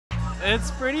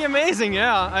It's pretty amazing,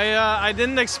 yeah. I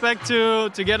didn't expect to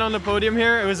get on the podium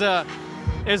here. It was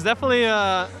definitely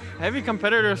a heavy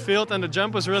competitor field, and the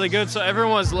jump was really good. So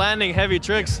everyone was landing heavy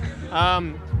tricks.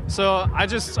 So I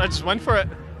just went for it.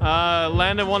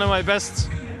 Landed one of my best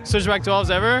switchback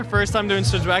 12s ever. First time doing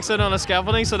switchback set on a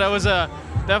scaffolding, so that was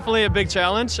definitely a big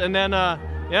challenge. And then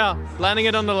yeah, landing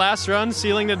it on the last run,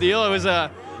 sealing the deal. It was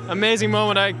a amazing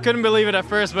moment. I couldn't believe it at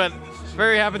first, but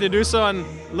very happy to do so and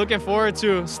looking forward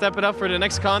to step it up for the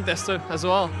next contest as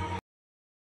well.